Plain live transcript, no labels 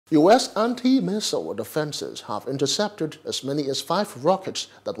U.S. anti-missile defenses have intercepted as many as 5 rockets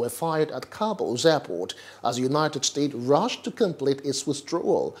that were fired at Kabul's airport as the United States rushed to complete its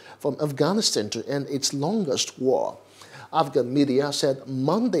withdrawal from Afghanistan to end its longest war. Afghan media said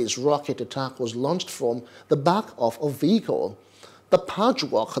Monday's rocket attack was launched from the back of a vehicle. The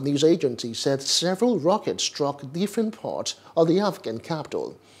Pajwak news agency said several rockets struck different parts of the Afghan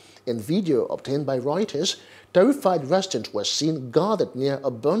capital. In video obtained by Reuters, terrified residents were seen gathered near a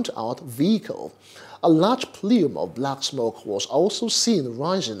burnt-out vehicle. A large plume of black smoke was also seen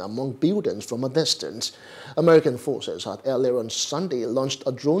rising among buildings from a distance. American forces had earlier on Sunday launched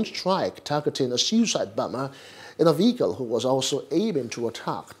a drone strike targeting a suicide bomber in a vehicle who was also aiming to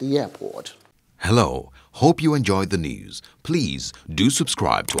attack the airport. Hello, hope you enjoyed the news. Please do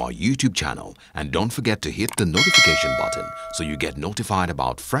subscribe to our YouTube channel and don't forget to hit the notification button so you get notified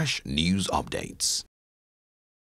about fresh news updates.